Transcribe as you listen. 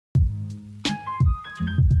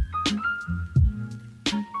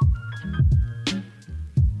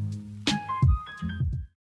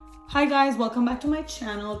Hi guys, welcome back to my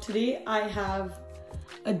channel. Today I have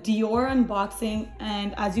a Dior unboxing,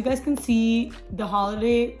 and as you guys can see, the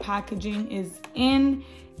holiday packaging is in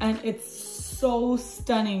and it's so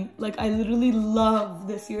stunning. Like, I literally love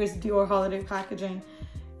this year's Dior holiday packaging.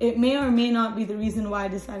 It may or may not be the reason why I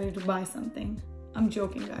decided to buy something. I'm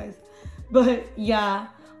joking, guys. But yeah,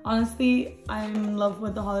 honestly, I'm in love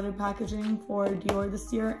with the holiday packaging for Dior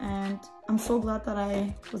this year, and I'm so glad that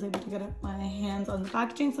I was able to get my hands on the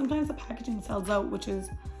packaging. Sometimes the packaging sells out, which is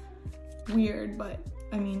weird, but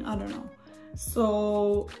I mean, I don't know.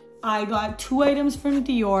 So I got 2 items from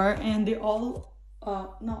Dior, and they all,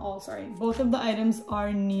 not all, sorry, both of the items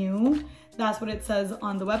are new. That's what it says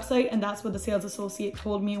on the website, and that's what the sales associate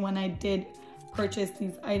told me when I did purchase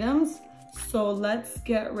these items. So let's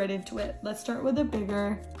get right into it. Let's start with a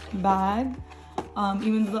bigger bag.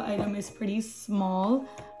 Even though the item is pretty small,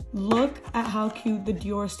 look at how cute the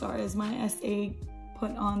Dior star is. My SA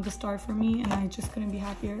put on the star for me and I just couldn't be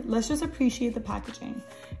happier. Let's just appreciate the packaging.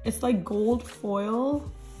 It's like gold foil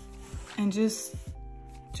and just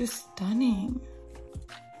stunning.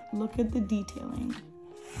 Look at the detailing.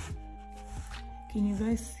 Can you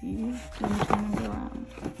guys see? Let me turn it around.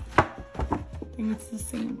 I think it's the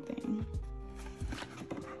same thing.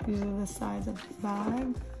 These are the sides of the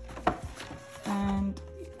bag, and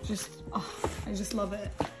I just love it.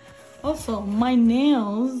 Also, my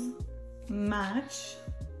nails match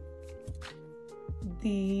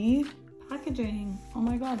the packaging. Oh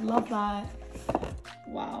my god, love that.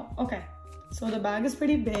 Wow. Okay, so the bag is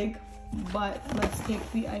pretty big, but let's take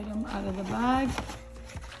the item out of the bag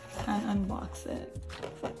and unbox it.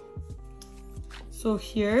 So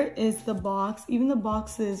here is the box. Even the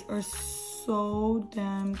boxes are so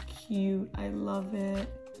damn cute. I love it.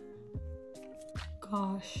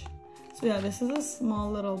 Gosh. So yeah, this is a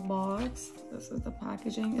small little box. This is the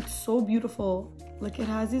packaging. It's so beautiful. Like, it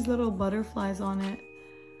has these little butterflies on it,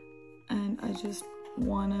 and I just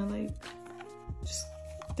wanna just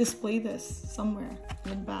display this somewhere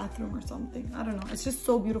in the bathroom or something. I don't know. It's just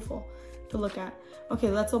so beautiful to look at.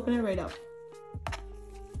 Okay, let's open it right up.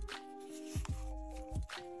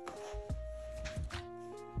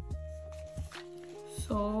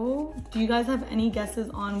 So, do you guys have any guesses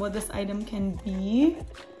on what this item can be?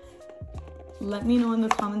 Let me know in the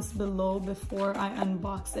comments below before I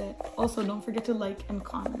unbox it. Also, don't forget to like and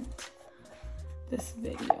comment this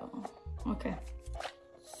video. Okay,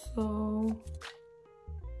 so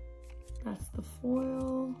that's the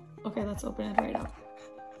foil. Okay, let's open it right up.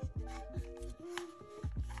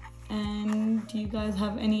 And do you guys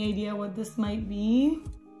have any idea what this might be?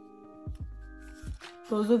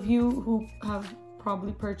 Those of you who have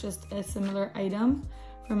probably purchased a similar item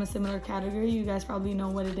from a similar category, you guys probably know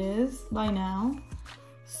what it is by now.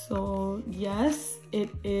 So yes,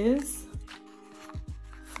 it is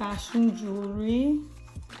fashion jewelry,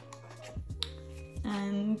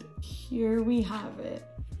 and here we have it.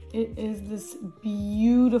 It is this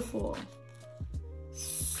beautiful,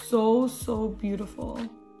 so beautiful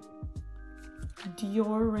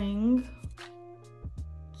Dior ring.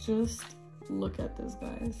 Just look at this,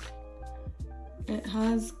 guys. It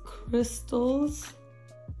has crystals,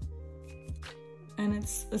 and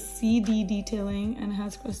it's a CD detailing, and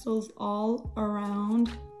has crystals all around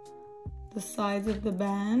the sides of the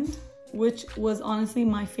band, which was honestly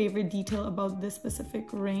my favorite detail about this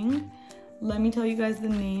specific ring. Let me tell you guys the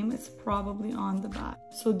name. It's probably on the back.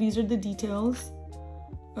 So these are the details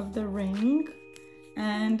of the ring,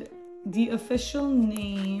 and the official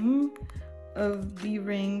name of the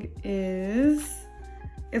ring is,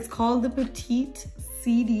 it's called the Petite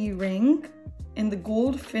CD ring in the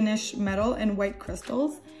gold finish metal and white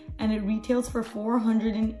crystals, and it retails for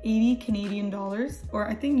 480 Canadian dollars, or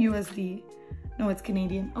I think USD. No, it's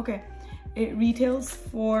Canadian. Okay, it retails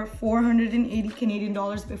for 480 Canadian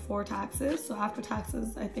dollars before taxes. So after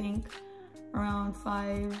taxes, I think around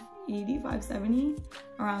 580, 570,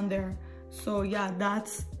 around there. So yeah,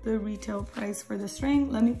 that's the retail price for this ring.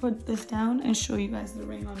 Let me put this down and show you guys the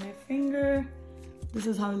ring on my finger. This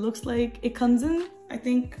is how it looks like. It comes in, I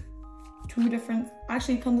think, it comes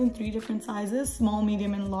in 3 different sizes: small,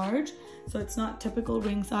 medium, and large. So it's not typical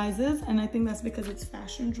ring sizes, and I think that's because it's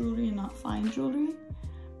fashion jewelry and not fine jewelry.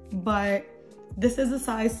 But this is a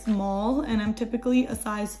size small, and I'm typically a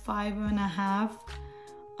size 5.5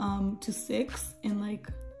 to 6 in like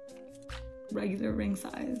regular ring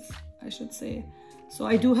size, I should say. So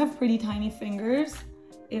I do have pretty tiny fingers.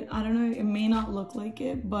 I don't know, it may not look like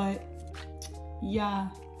it, but yeah.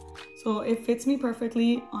 So it fits me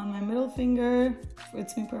perfectly on my middle finger,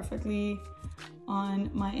 fits me perfectly on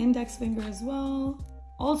my index finger as well,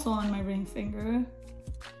 also on my ring finger,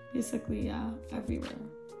 basically, yeah, everywhere.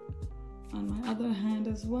 on my other hand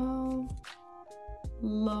as well.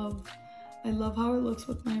 I love how it looks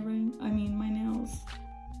with my my nails.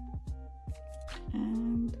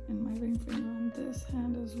 And in my ring finger on this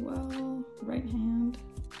hand as well, right hand,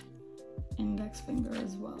 index finger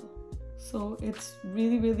as well. So it's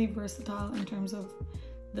really, really versatile in terms of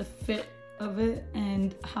the fit of it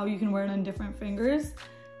and how you can wear it on different fingers,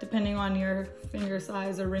 depending on your finger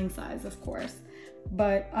size or ring size, of course.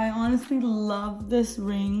 But I honestly love this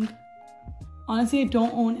ring. Honestly, I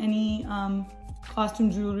don't own any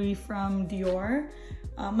costume jewelry from Dior.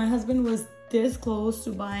 My husband was this close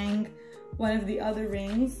to buying one of the other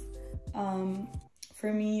rings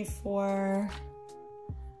for me for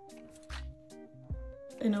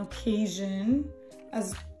an occasion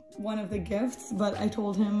as one of the gifts, but I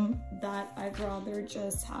told him that I'd rather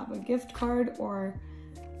just have a gift card or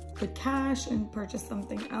the cash and purchase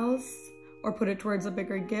something else or put it towards a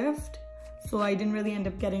bigger gift. So I didn't really end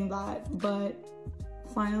up getting that, but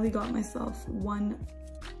finally got myself one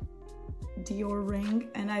Dior ring,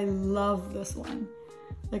 and I love this one.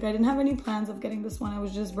 Like, I didn't have any plans of getting this one. I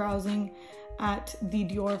was just browsing at the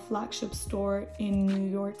Dior flagship store in New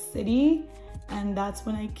York City, and that's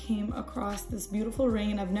when I came across this beautiful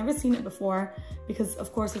ring, and I've never seen it before because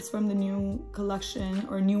of course it's from the new collection,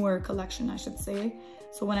 or newer collection I should say.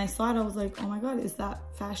 So when I saw it, I was like, oh my god, is that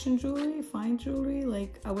fashion jewelry, fine jewelry?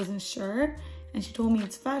 Like, I wasn't sure. And she told me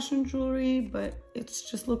it's fashion jewelry, but it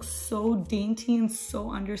just looks so dainty and so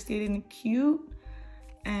understated and cute.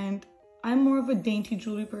 And I'm more of a dainty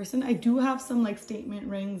jewelry person. I do have some like statement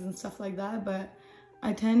rings and stuff like that, but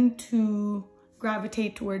I tend to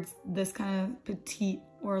gravitate towards this kind of petite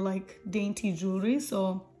or like dainty jewelry.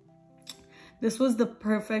 So this was the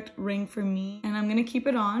perfect ring for me, and I'm gonna keep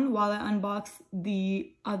it on while I unbox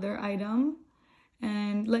the other item.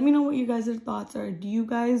 And let me know what you guys' thoughts are. Do you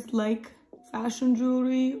guys like fashion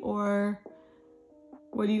jewelry, or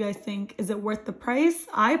what do you guys think? Is it worth the price?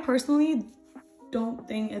 I personally don't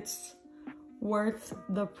think it's worth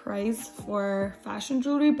the price for fashion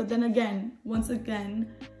jewelry, but then again, once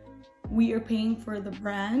again, we are paying for the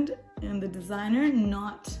brand and the designer,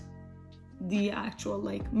 not the actual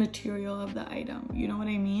like material of the item, you know what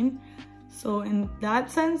I mean? So in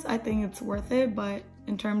that sense, I think it's worth it, but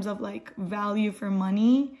in terms of like value for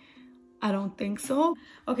money, I don't think so.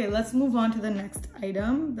 Okay, let's move on to the next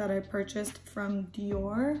item that I purchased from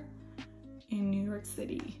Dior in New York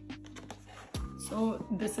City. So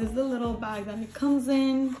this is the little bag that it comes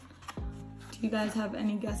in. Do you guys have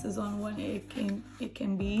any guesses on what it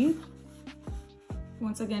can be?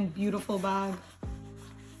 Once again, beautiful bag.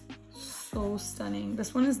 So stunning.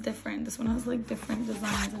 This one is different. This one has like different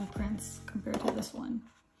designs and prints compared to this one.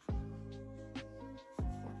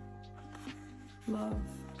 Love.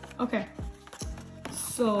 Okay,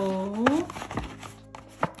 so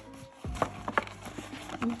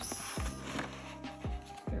oops,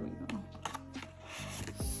 there we go.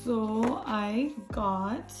 So I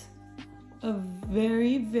got a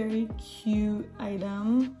very, very cute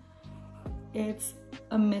item. It's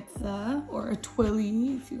a mitza, or a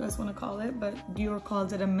twilly if you guys want to call it, but Dior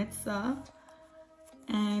calls it a mitza,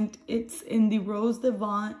 and it's in the Rose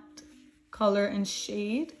Devant color and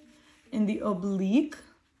shade in the oblique.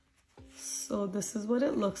 So this is what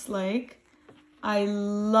it looks like. I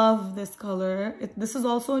love this color. This is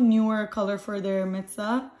also a newer color for their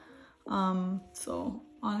mitza. So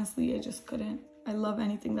honestly, I just couldn't. I love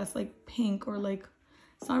anything that's like pink, or like,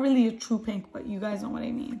 it's not really a true pink, but you guys know what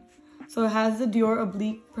I mean. So it has the Dior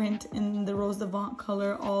oblique print in the Rose Devant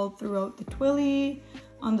color all throughout the twilly.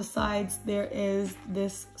 On the sides, there is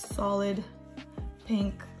this solid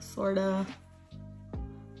pink sort of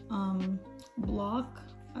block,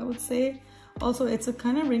 I would say. Also, it's a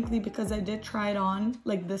kind of wrinkly because I did try it on,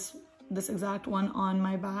 like this exact one on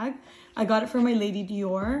my bag. I got it for my Lady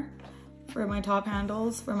Dior, for my top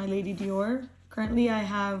handles for my Lady Dior. Currently I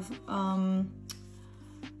have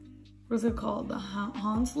what's it called, the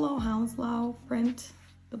Hounslow print,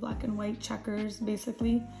 the black and white checkers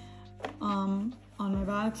basically on my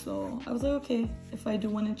bag. So I was like, okay, if I do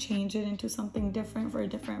want to change it into something different for a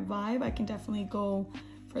different vibe, I can definitely go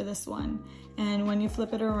for this one. And when you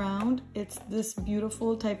flip it around, it's this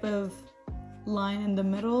beautiful type of line in the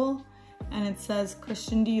middle, and it says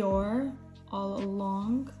Christian Dior all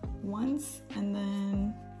along once, and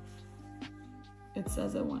then it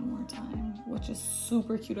says it one more time, which is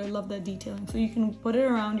super cute. I love that detailing. So you can put it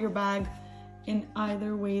around your bag in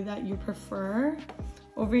either way that you prefer.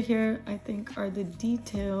 Over here, I think, are the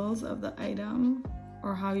details of the item,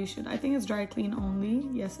 or how you should. I think it's dry clean only.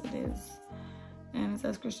 Yes, it is. And it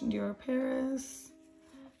says Christian Dior Paris.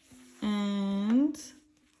 And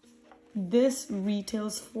This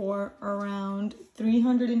retails for around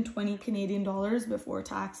 320 Canadian dollars before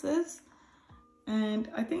taxes. And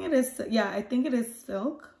I think it is, yeah, I think it is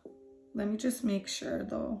silk. Let me just make sure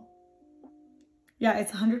though. Yeah,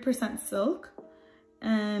 it's 100% silk,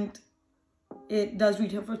 and it does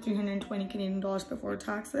retail for 320 Canadian dollars before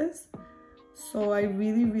taxes. So I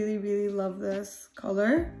really, really, really love this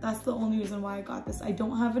color. That's the only reason why I got this. I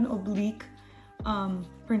don't have an oblique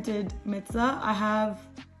printed mitza. I have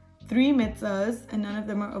 3 mitzas and none of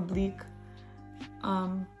them are oblique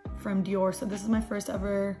from Dior. So this is my first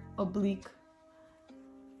ever oblique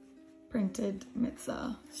printed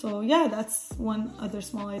mitza. So yeah, that's one other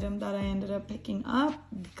small item that I ended up picking up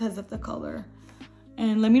because of the color.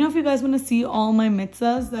 And let me know if you guys want to see all my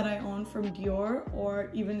mitzas that I own from Dior, or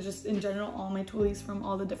even just in general all my tulis from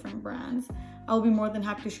all the different brands. I'll be more than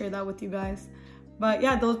happy to share that with you guys. But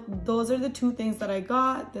yeah, those are the 2 things that I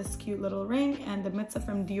got, this cute little ring and the mitza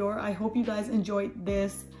from Dior. I hope you guys enjoyed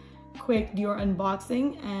this quick Dior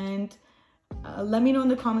unboxing, and let me know in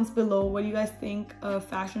the comments below what you guys think of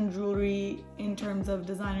fashion jewelry in terms of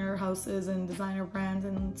designer houses and designer brands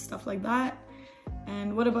and stuff like that.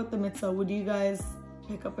 And what about the mitza? Would you guys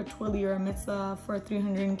pick up a twilly or a mitza for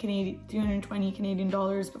 320 Canadian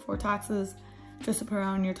dollars before taxes just to put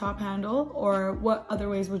around your top handle? Or what other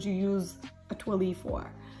ways would you use a twilly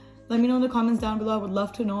for? Let me know in the comments down below. I would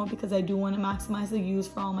love to know, because I do want to maximize the use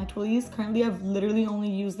for all my twillies. Currently, I've literally only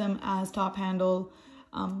used them as top handle,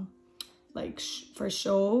 like for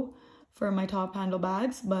show for my top handle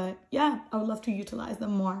bags. But yeah, I would love to utilize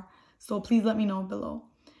them more. So please let me know below.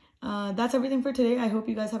 That's everything for today. I hope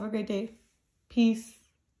you guys have a great day. Peace.